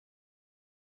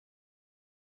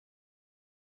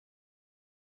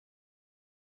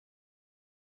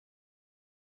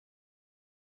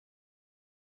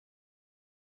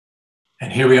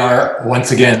And here we are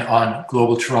once again on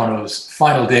Global Toronto's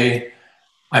final day.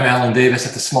 I'm Alan Davis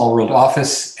at the Small World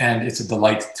office, and it's a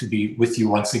delight to be with you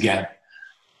once again.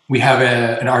 We have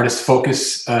an artist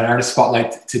focus, an artist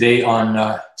spotlight today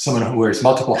on someone who wears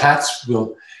multiple hats.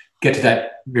 We'll get to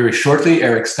that very shortly,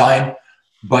 Eric Stein.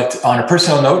 But on a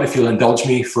personal note, if you'll indulge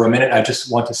me for a minute, I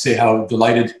just want to say how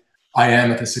delighted I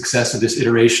am at the success of this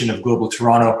iteration of Global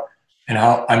Toronto, and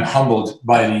how I'm humbled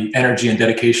by the energy and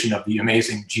dedication of the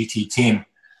amazing GT team.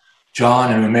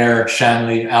 John and Umair,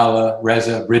 Shanley, Ala,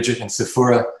 Reza, Bridget, and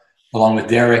Safura, along with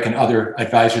Derek and other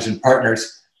advisors and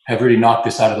partners, have really knocked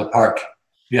this out of the park.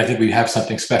 Yeah, I think we have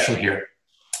something special here.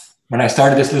 When I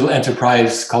started this little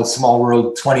enterprise called Small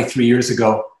World 23 years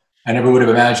ago, I never would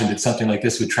have imagined that something like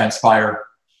this would transpire.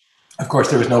 Of course,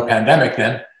 there was no pandemic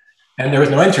then, and there was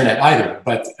no internet either.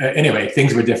 But anyway,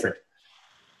 things were different.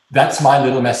 That's my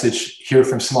little message here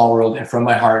from Small World and from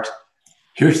my heart.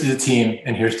 Here's to the team,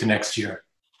 and here's to next year.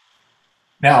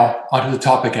 Now, onto the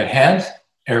topic at hand,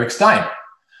 Eric Stein.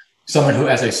 Someone who,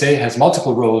 as I say, has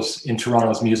multiple roles in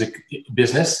Toronto's music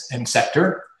business and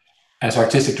sector, as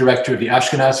artistic director of the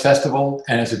Ashkenaz Festival,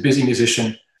 and as a busy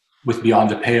musician with Beyond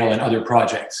the Pale and other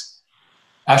projects.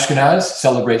 Ashkenaz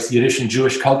celebrates the Yiddish and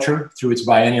Jewish culture through its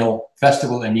biennial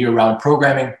festival and year-round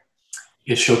programming.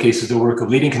 It showcases the work of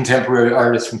leading contemporary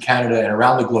artists from Canada and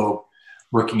around the globe,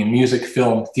 working in music,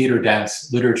 film, theater,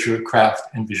 dance, literature, craft,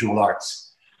 and visual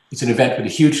arts. It's an event with a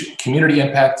huge community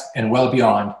impact and well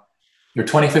beyond. Their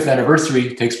 25th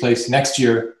anniversary takes place next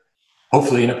year,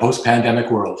 hopefully in a post-pandemic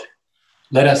world.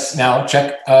 Let us now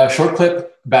check a short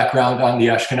clip background on the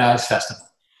Ashkenaz Festival.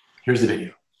 Here's the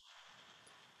video.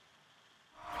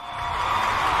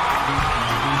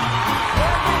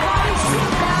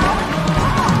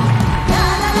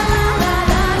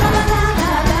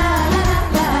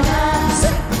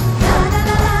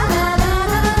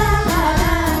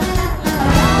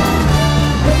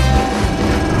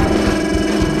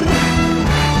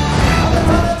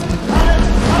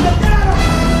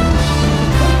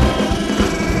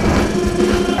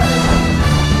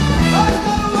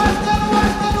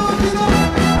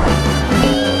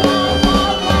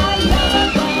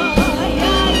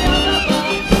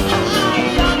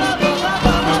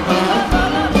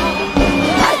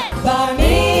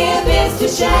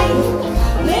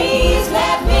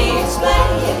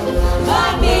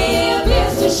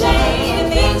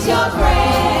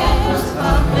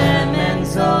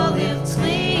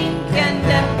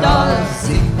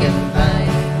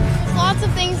 Lots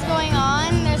of things going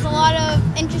on. There's a lot of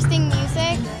interesting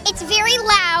music. It's very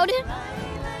loud,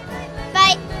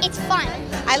 but it's fun.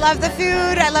 I love the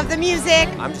food. I love the music.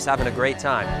 I'm just having a great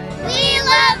time. We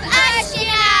love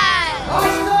Ashkenaz!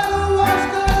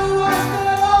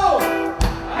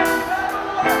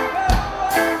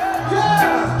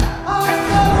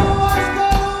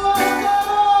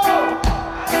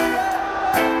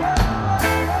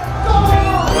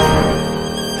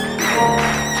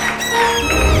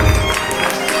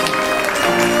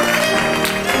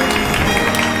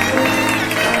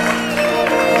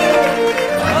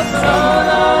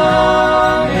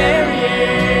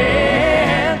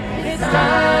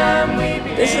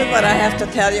 This is what I have to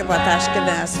tell you about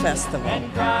Ashkenaz Festival.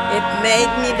 It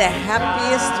made me the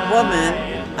happiest woman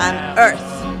on earth.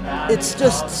 It's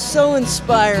just so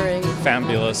inspiring.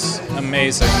 Fabulous,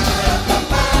 amazing.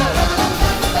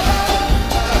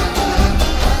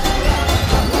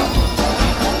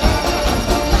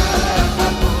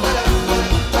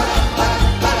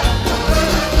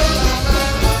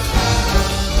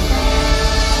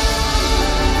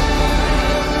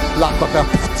 L'acqua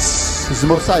qua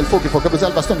smorza il fuoco per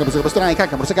il bastone, per il bastone in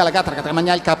cacca, per la gatta che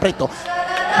mangia il capretto.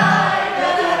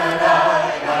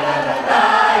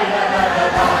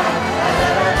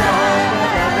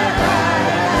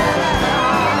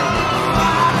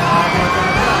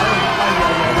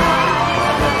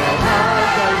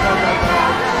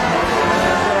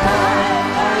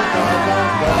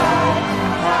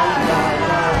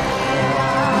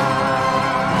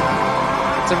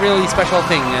 It's a really special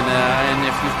thing, and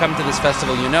if you've come to this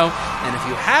festival, you know, and if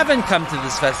you haven't come to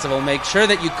this festival, make sure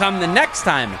that you come the next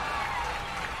time.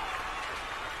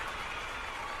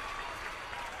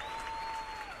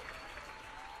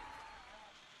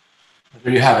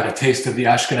 There you have it, a taste of the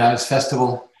Ashkenaz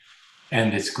Festival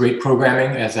and its great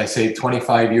programming. As I say,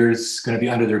 25 years going to be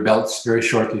under their belts very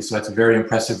shortly, so that's a very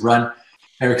impressive run.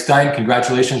 Eric Stein,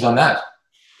 congratulations on that.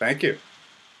 Thank you.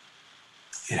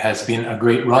 It has been a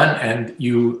great run, and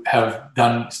you have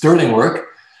done sterling work.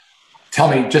 Tell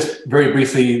me just very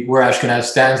briefly where Ashkenaz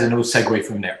stands, and we'll segue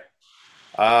from there.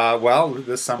 Well,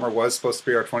 this summer was supposed to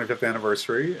be our 25th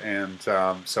anniversary, and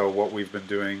so what we've been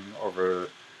doing over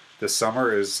this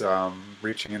summer is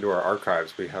reaching into our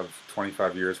archives. We have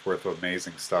 25 years worth of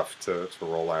amazing stuff to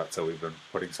roll out, so we've been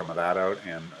putting some of that out,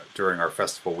 and during our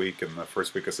festival week in the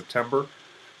first week of September,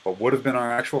 what would have been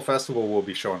our actual festival, we'll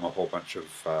be showing a whole bunch of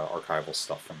archival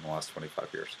stuff from the last 25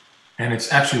 years. And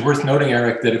it's actually worth noting,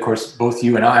 Eric, that of course both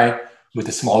you and I, with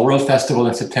the Small World Festival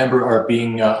in September,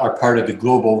 are part of the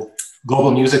Global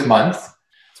Music Month.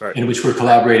 Right. In which we're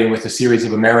collaborating with a series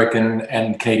of American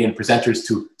and Canadian presenters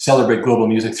to celebrate global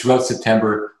music throughout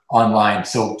September online.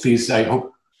 So please, I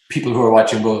hope people who are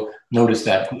watching will notice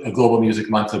that. A Global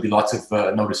Music Month, there'll be lots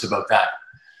of notice about that.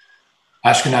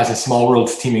 Ashkenaz and Small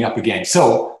World's teaming up again.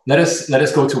 So let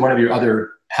us go to one of your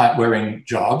other hat-wearing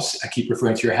jobs. I keep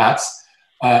referring to your hats.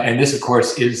 And this, of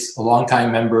course, is a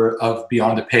longtime member of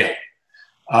Beyond the Pale.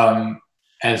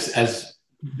 As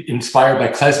inspired by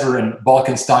klezmer and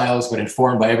Balkan styles, but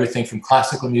informed by everything from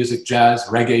classical music, jazz,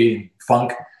 reggae, and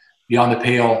funk, Beyond the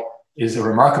Pale is a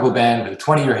remarkable band with a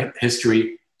 20-year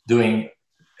history, doing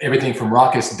everything from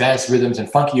raucous dance rhythms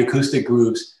and funky acoustic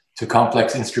grooves to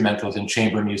complex instrumentals and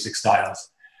chamber music styles.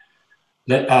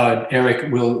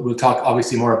 Eric will talk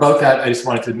obviously more about that. I just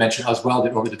wanted to mention as well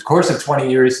that over the course of 20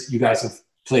 years, you guys have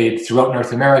played throughout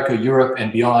North America, Europe,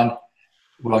 and beyond,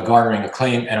 while garnering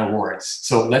acclaim and awards.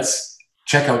 So let's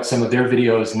check out some of their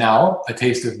videos now, a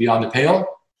taste of Beyond the Pale,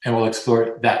 and we'll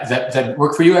explore that. Does that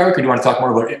work for you, Eric, or do you want to talk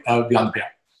more about Beyond the Pale?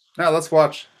 No, let's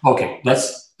watch. Okay,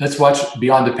 let's watch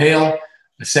Beyond the Pale,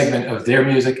 a segment of their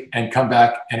music, and come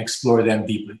back and explore them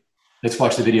deeply. Let's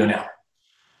watch the video now.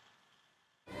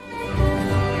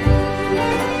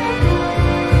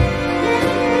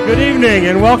 Good evening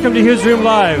and welcome to His Room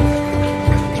Live.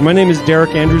 My name is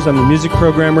Derek Andrews. I'm the music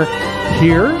programmer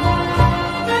here.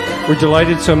 We're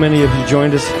delighted so many of you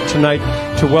joined us tonight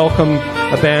to welcome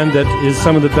a band that is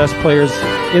some of the best players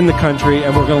in the country,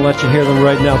 and we're going to let you hear them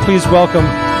right now. Please welcome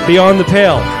Beyond the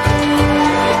Pale.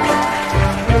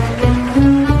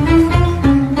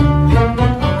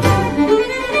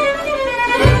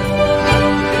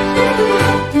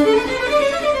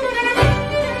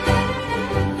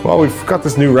 Well, we've got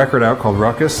this new record out called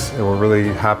Ruckus, and we're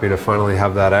really happy to finally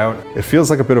have that out. It feels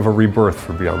like a bit of a rebirth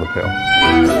for Beyond the Pale.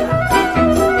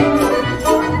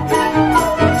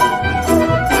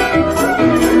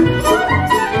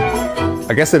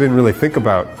 I guess I didn't really think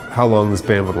about how long this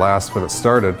band would last when it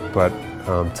started, but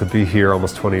to be here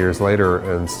almost 20 years later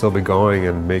and still be going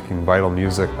and making vital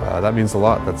music, that means a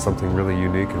lot. That's something really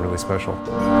unique and really special.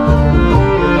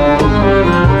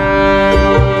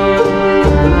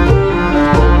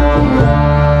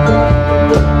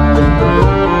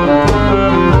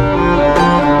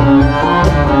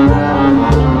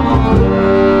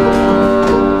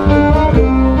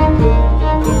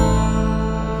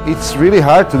 It's really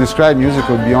hard to describe music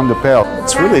with Beyond the Pale.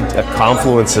 It's really a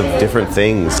confluence of different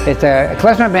things. It's a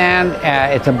klezmer band,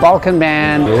 it's a Balkan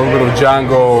band. A little bit of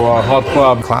Django, hot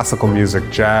club. Classical music,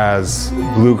 jazz,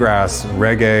 bluegrass,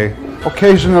 reggae.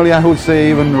 Occasionally I would say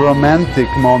even romantic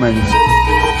moments.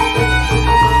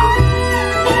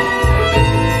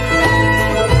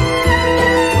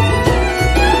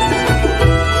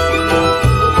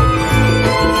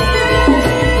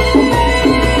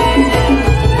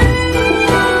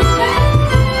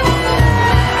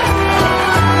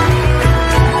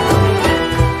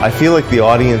 I feel like the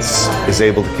audience is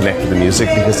able to connect with the music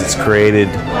because it's created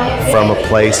from a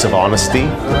place of honesty,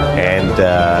 and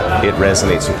it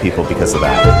resonates with people because of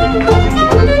that.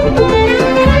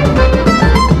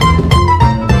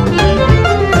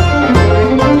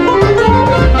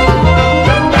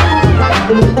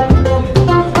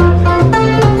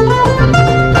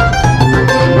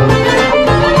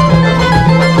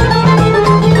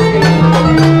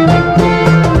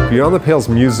 Beyond the Pale's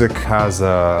music has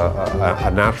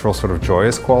a natural sort of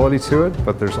joyous quality to it,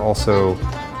 but there's also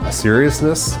a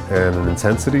seriousness and an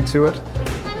intensity to it,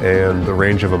 and the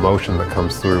range of emotion that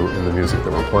comes through in the music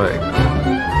that we're playing.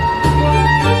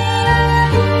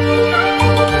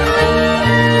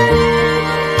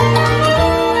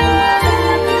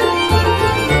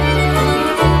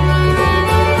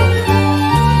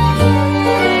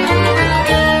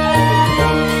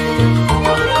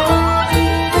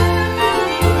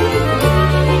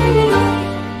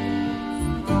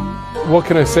 What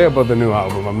can I say about the new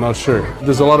album? I'm not sure.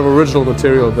 There's a lot of original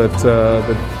material that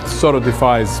sort of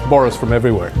defies Boris from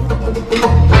everywhere.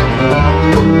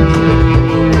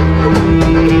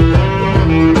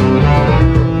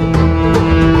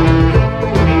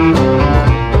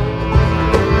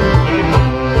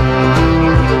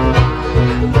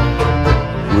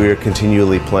 We're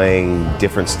continually playing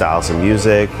different styles of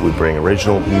music. We bring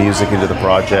original music into the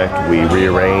project. We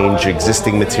rearrange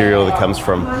existing material that comes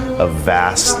from a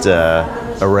vast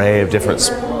array of different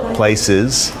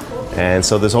places, and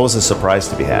so there's always a surprise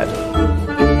to be had.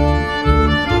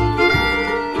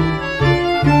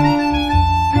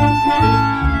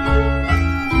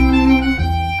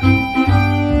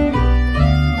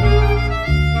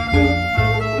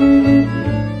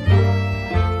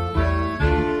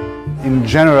 In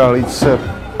general, it's,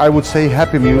 I would say,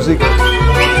 happy music.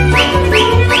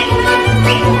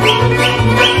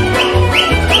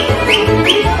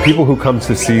 People who come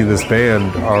to see this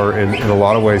band are in a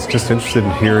lot of ways just interested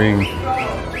in hearing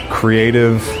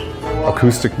creative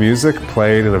acoustic music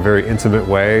played in a very intimate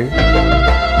way.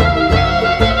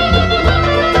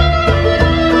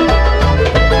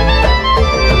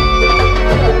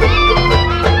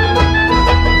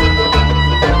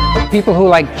 People who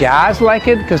like jazz like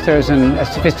it because there's a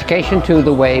sophistication to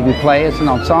the way we play as an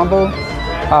ensemble.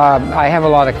 I have a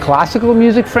lot of classical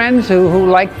music friends who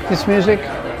like this music.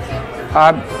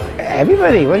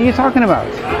 Everybody, what are you talking about?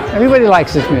 Everybody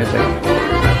likes this music.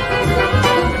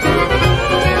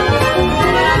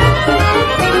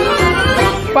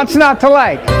 What's not to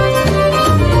like?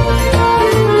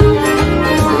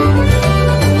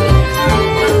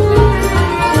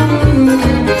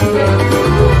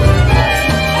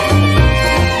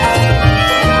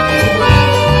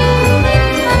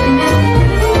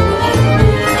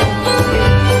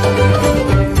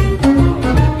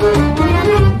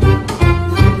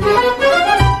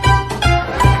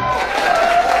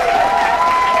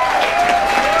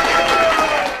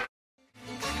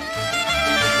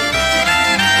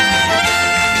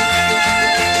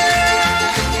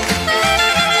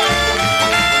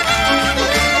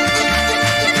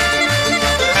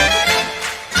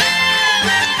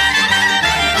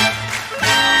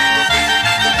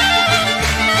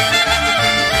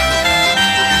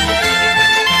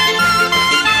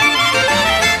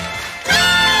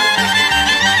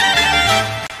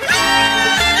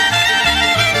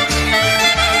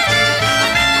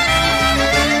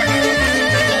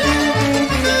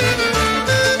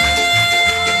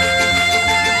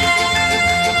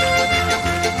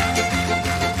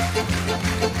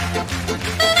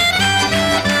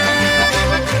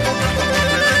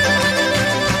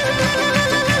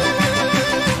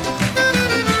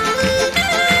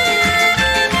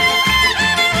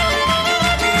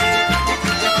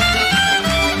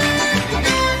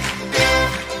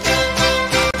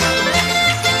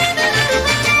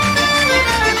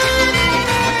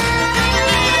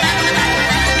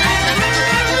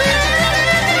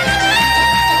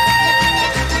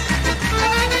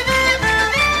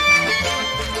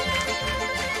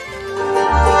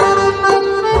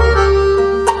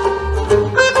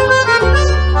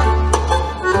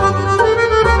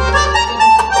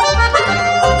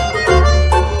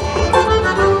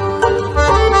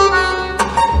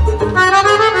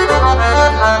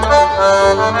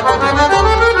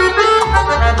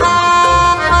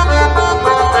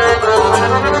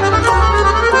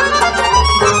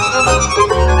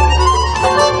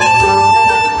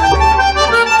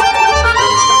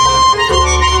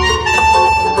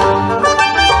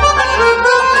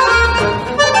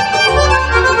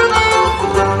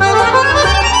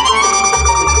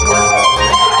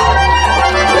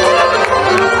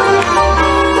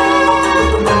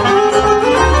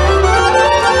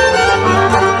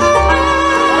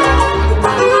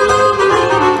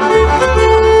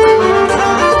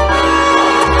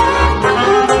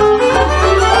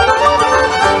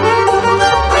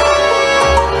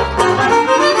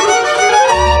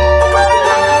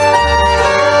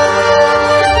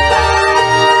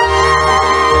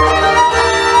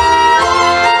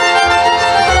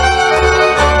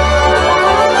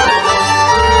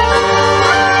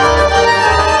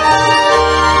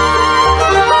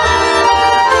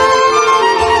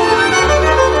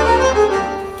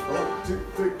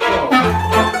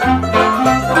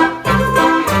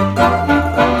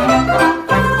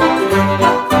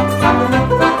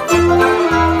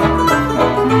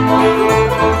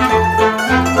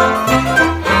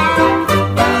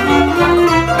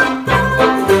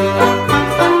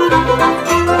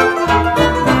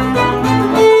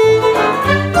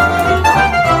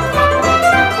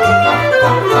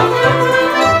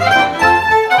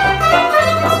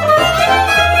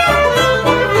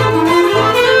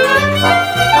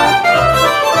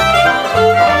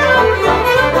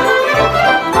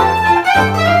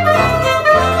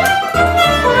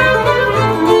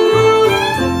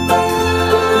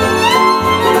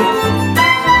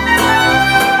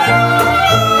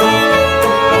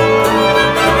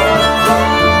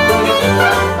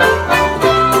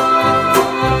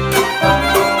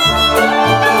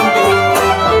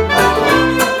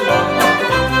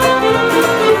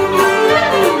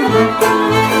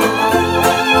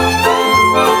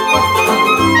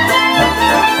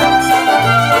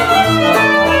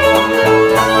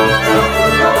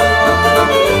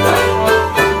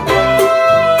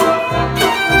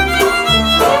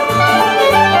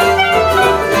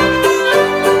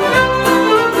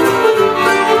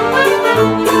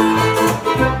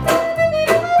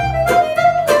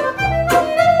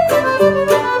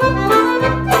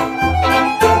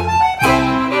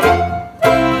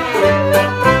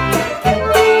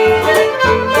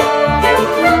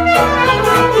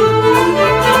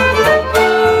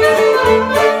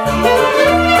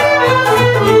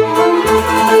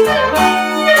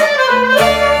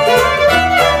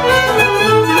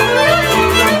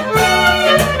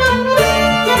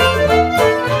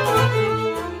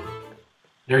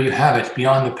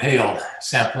 Beyond the Pale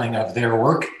sampling of their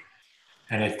work,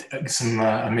 and some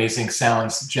amazing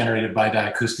sounds generated by that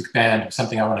acoustic band,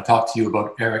 something I want to talk to you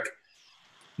about, Eric.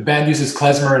 The band uses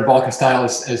klezmer and Balkan style,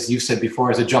 as you said before,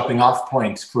 as a jumping off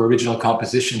point for original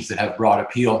compositions that have broad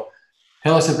appeal.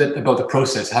 Tell us a bit about the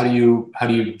process. How do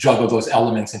you juggle those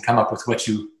elements and come up with what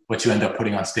you end up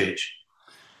putting on stage?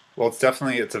 Well,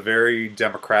 it's a very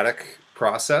democratic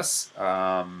process.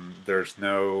 There's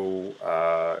no,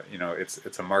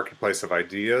 it's a marketplace of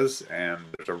ideas, and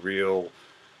there's a real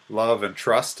love and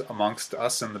trust amongst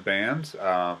us in the band.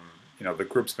 The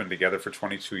group's been together for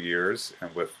 22 years,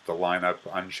 and with the lineup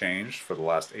unchanged for the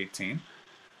last 18.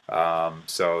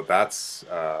 So that's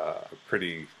a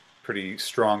pretty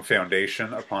strong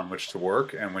foundation upon which to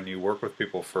work. And when you work with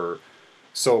people for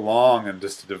so long, and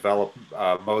just to develop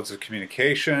modes of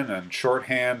communication and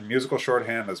shorthand, musical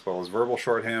shorthand as well as verbal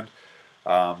shorthand,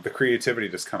 the creativity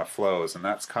just kind of flows, and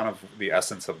that's kind of the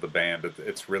essence of the band.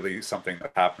 It's really something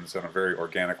that happens on a very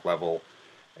organic level,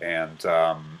 and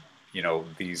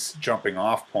these jumping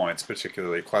off points,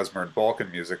 particularly klezmer and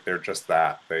Balkan music, they're just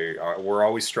that. We're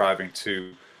always striving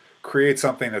to create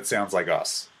something that sounds like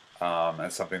us,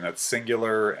 and something that's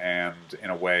singular and in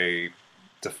a way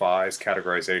defies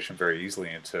categorization very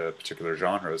easily into particular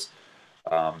genres.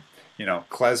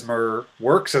 Klezmer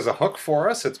works as a hook for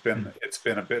us. It's been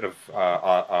a bit of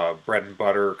a bread and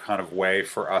butter kind of way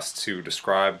for us to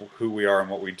describe who we are and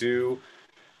what we do,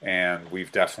 and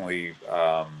we've definitely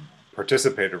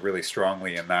participated really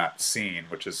strongly in that scene,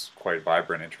 which is quite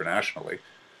vibrant internationally.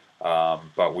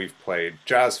 But we've played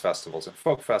jazz festivals and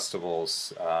folk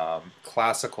festivals,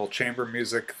 classical chamber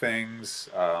music things.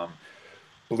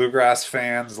 Bluegrass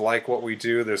fans like what we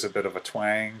do. There's a bit of a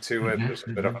twang to it. There's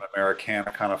a bit of an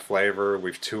Americana kind of flavor.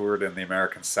 We've toured in the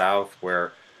American South,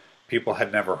 where people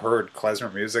had never heard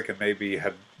klezmer music and maybe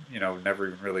had, never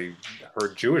even really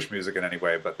heard Jewish music in any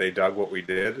way, but they dug what we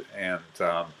did. And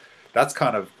that's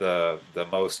kind of the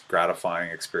most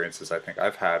gratifying experiences I think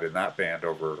I've had in that band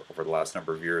over the last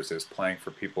number of years, is playing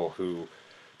for people who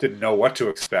didn't know what to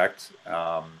expect,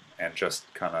 and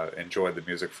just kind of enjoyed the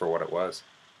music for what it was.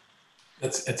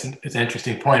 It's an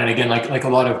interesting point. And again, like a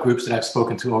lot of groups that I've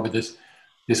spoken to over this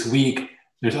week,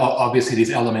 there's obviously these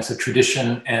elements of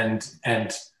tradition and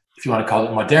if you want to call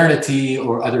it modernity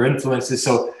or other influences.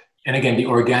 So, and again, the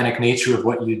organic nature of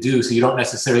what you do. So you don't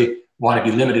necessarily want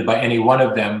to be limited by any one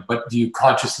of them, but do you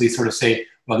consciously sort of say,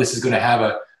 well, this is going to have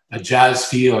a jazz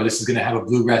feel, or this is going to have a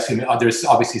bluegrass feel? There's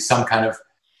obviously some kind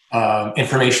of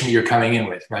information that you're coming in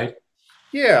with, right?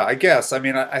 Yeah, I guess. I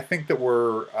mean, I think that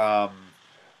we're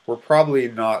probably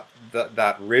not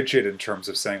that rigid in terms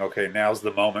of saying, okay, now's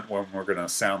the moment when we're going to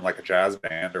sound like a jazz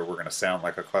band, or we're going to sound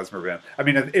like a klezmer band. I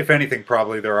mean, if anything,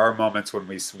 probably there are moments when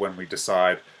we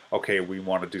decide, okay, we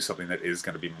want to do something that is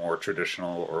going to be more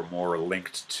traditional or more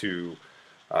linked to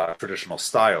traditional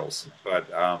styles.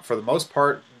 But for the most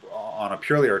part, on a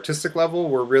purely artistic level,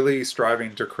 we're really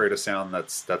striving to create a sound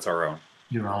that's our own.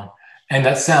 Your own. And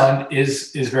that sound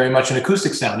is very much an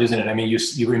acoustic sound, isn't it? I mean,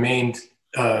 you remained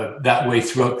that way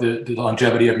throughout the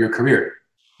longevity of your career.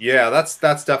 Yeah, that's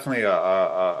definitely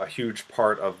a huge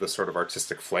part of the sort of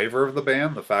artistic flavor of the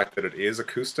band, the fact that it is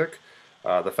acoustic,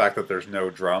 the fact that there's no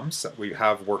drums. We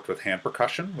have worked with hand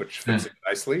percussion, which fits in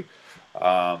nicely,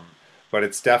 but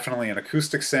it's definitely an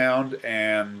acoustic sound.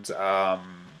 And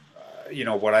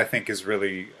what I think is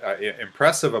really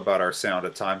impressive about our sound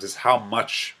at times is how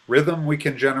much rhythm we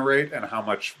can generate, and how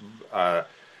much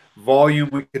volume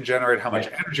we can generate, how much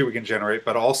energy we can generate,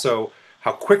 but also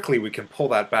how quickly we can pull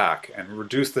that back and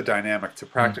reduce the dynamic to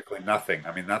practically nothing.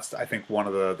 I mean, that's, I think, one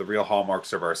of the real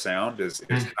hallmarks of our sound is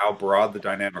how broad the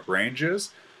dynamic range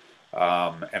is,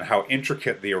 and how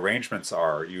intricate the arrangements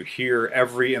are. You hear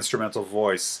every instrumental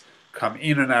voice come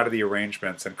in and out of the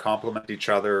arrangements and complement each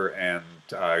other and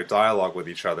dialogue with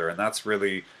each other, and that's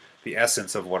really the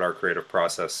essence of what our creative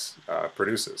process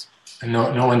produces. And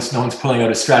no one's pulling out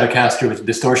a Stratocaster with a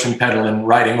distortion pedal and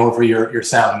riding over your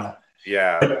sound.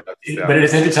 Yeah, but it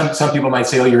is interesting. Some people might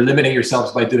say, "Oh, you're limiting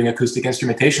yourselves by doing acoustic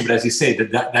instrumentation." But as you say, the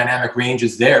dynamic range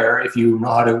is there if you know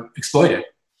how to exploit it.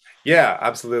 Yeah,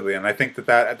 absolutely. And I think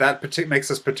that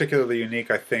makes us particularly unique.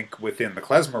 I think within the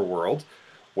klezmer world,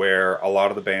 where a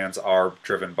lot of the bands are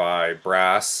driven by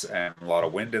brass and a lot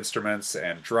of wind instruments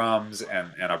and drums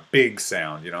and a big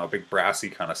sound, a big brassy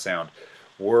kind of sound.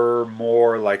 We're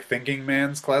more like thinking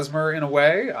man's klezmer in a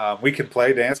way. We can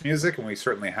play dance music, and we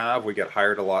certainly have. We get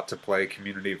hired a lot to play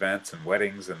community events and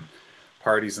weddings and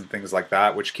parties and things like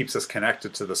that, which keeps us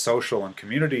connected to the social and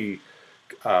community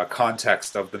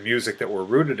context of the music that we're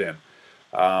rooted in.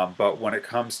 But when it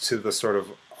comes to the sort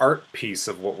of art piece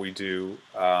of what we do,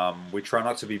 we try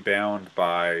not to be bound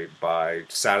by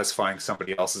satisfying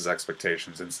somebody else's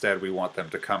expectations. Instead, we want them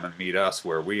to come and meet us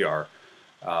where we are,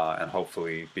 and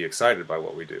hopefully be excited by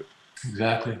what we do.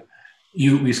 Exactly.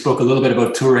 We spoke a little bit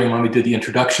about touring when we did the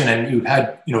introduction, and you've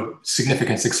had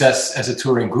significant success as a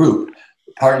touring group,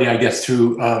 partly, I guess,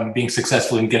 through being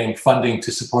successful in getting funding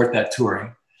to support that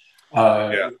touring.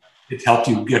 It helped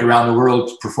you get around the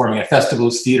world performing at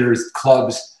festivals, theaters,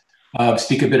 clubs.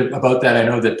 Speak a bit about that. I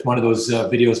know that one of those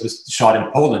videos was shot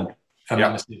in Poland, if I'm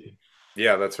not mistaken.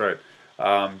 Yeah, that's right.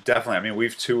 Definitely. I mean,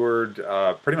 we've toured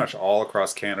pretty much all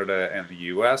across Canada and the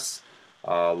US.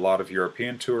 A lot of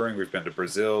European touring. We've been to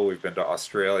Brazil, we've been to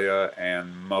Australia,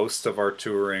 and most of our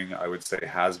touring, I would say,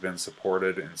 has been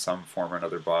supported in some form or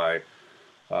another by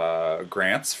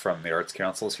grants from the arts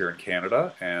councils here in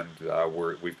Canada, and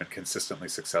we've been consistently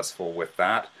successful with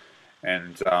that.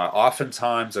 And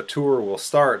oftentimes a tour will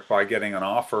start by getting an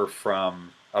offer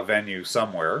from a venue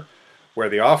somewhere, where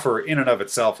the offer in and of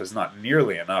itself is not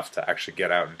nearly enough to actually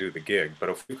get out and do the gig. But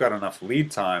if we've got enough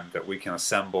lead time that we can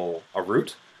assemble a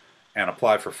route and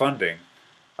apply for funding,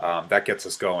 that gets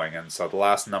us going. And so the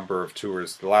last number of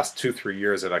tours, the last 2-3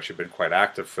 years have actually been quite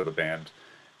active for the band.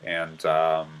 And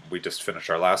we just finished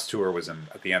our last tour, was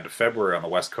at the end of February on the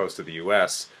west coast of the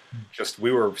US.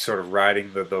 We were sort of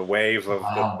riding the wave of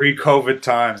the pre-COVID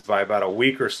times by about a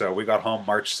week or so. We got home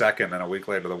March 2nd, and a week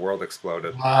later the world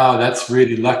exploded. Wow, that's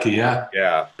really lucky, yeah.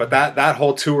 Yeah, but that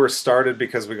whole tour started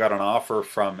because we got an offer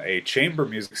from a chamber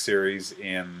music series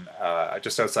in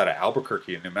just outside of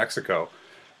Albuquerque in New Mexico.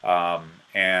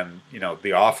 And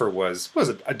the offer was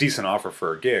a decent offer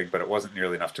for a gig, but it wasn't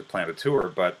nearly enough to plan a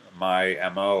tour. But my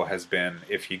MO has been,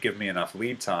 if you give me enough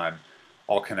lead time,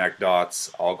 I'll connect dots,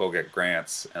 I'll go get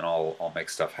grants, and I'll make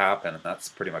stuff happen. And that's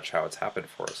pretty much how it's happened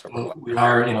for us. Well, we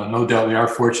are, no doubt, we are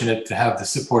fortunate to have the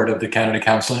support of the Canada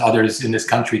Council and others in this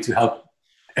country to help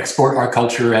export our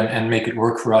culture and make it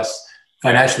work for us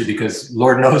financially, because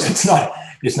Lord knows it's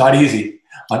not easy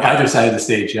on either side of the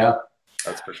stage. Yeah,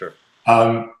 that's for sure.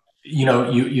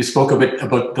 You spoke a bit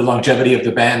about the longevity of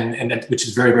the band, and which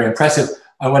is very, very impressive.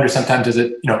 I wonder sometimes,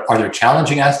 are there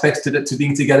challenging aspects to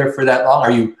being together for that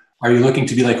long? Are you looking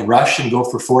to be like Rush and go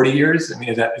for 40 years? I mean,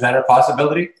 is that a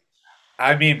possibility?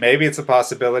 I mean, maybe it's a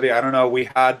possibility. I don't know. We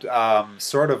had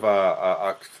sort of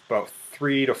a about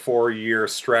 3 to 4 year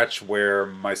stretch where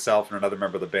myself and another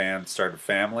member of the band started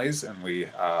families, and we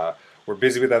were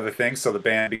busy with other things. So the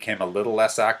band became a little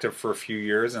less active for a few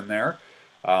years in there.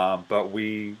 But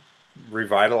we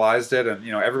revitalized it, and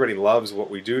everybody loves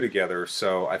what we do together.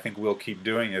 So I think we'll keep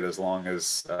doing it as long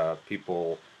as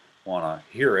people want to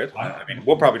hear it. I mean,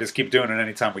 we'll probably just keep doing it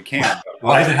anytime we can.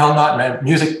 Why the hell not, man?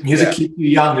 Music keeps you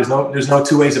young. There's no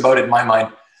two ways about it in my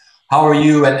mind. How are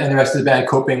you and the rest of the band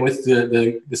coping with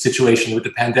the situation with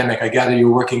the pandemic? I gather you're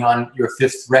working on your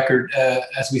 5th record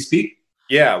as we speak.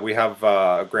 Yeah, we have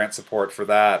grant support for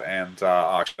that, and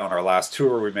actually on our last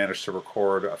tour we managed to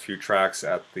record a few tracks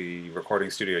at the recording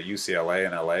studio at UCLA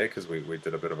in LA, because we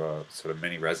did a bit of a sort of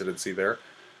mini residency there.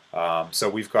 So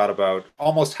we've got about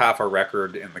almost half a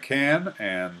record in the can,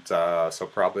 and so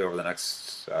probably over the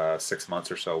next 6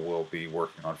 months or so we'll be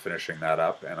working on finishing that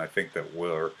up. And I think that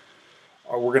we're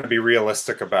going to be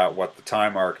realistic about what the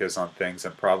time arc is on things,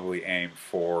 and probably aim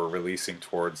for releasing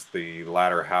towards the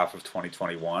latter half of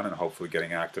 2021, and hopefully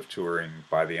getting active touring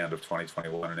by the end of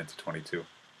 2021 and into 22.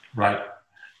 Right.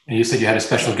 And you said you had a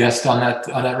special guest on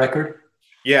that record?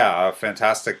 Yeah, a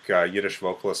fantastic Yiddish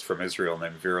vocalist from Israel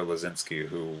named Vera Lazinski,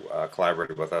 who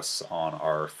collaborated with us on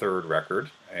our 3rd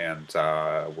record, and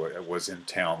was in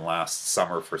town last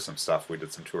summer for some stuff. We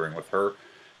did some touring with her,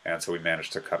 and so we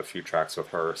managed to cut a few tracks with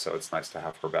her, so it's nice to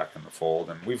have her back in the fold.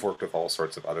 And we've worked with all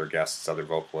sorts of other guests, other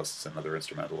vocalists, and other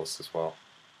instrumentalists as well.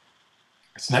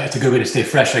 It's a good way to stay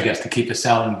fresh, I guess, to keep the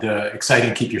sound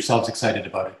exciting, keep yourselves excited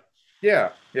about it. Yeah,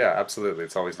 absolutely.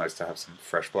 It's always nice to have some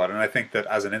fresh blood. And I think that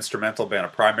as an instrumental band, a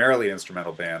primarily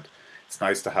instrumental band, it's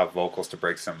nice to have vocals to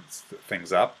break some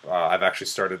things up. I've actually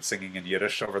started singing in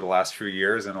Yiddish over the last few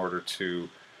years in order to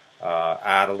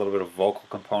add a little bit of vocal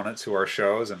component to our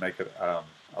shows and make it a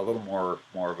little more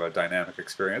of a dynamic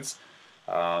experience.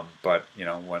 But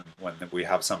when we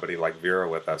have somebody like Vera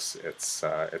with us, it's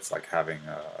like having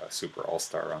a super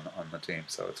all-star on the team.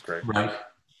 So it's great. Right.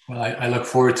 Well, I look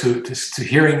forward to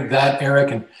hearing that,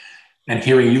 Eric, and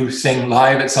hearing you sing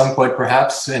live at some point,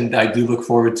 perhaps. And I do look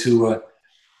forward to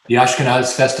the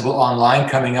Ashkenaz Festival online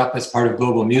coming up as part of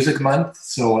Global Music Month.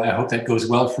 So I hope that goes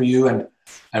well for you, and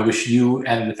I wish you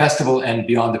and the festival and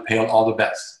Beyond the Pale all the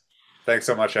best. Thanks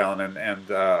so much, Alan, and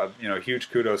you know,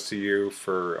 huge kudos to you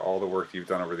for all the work you've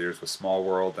done over the years with Small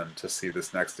World, and to see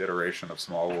this next iteration of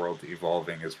Small World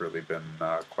evolving has really been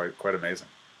quite amazing.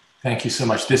 Thank you so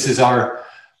much. This is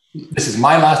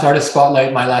my last artist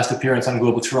spotlight, my last appearance on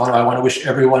Global Toronto. I want to wish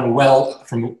everyone well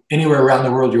from anywhere around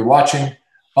the world you're watching.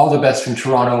 All the best from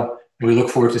Toronto, and we look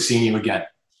forward to seeing you again.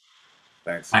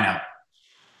 Thanks. Bye now.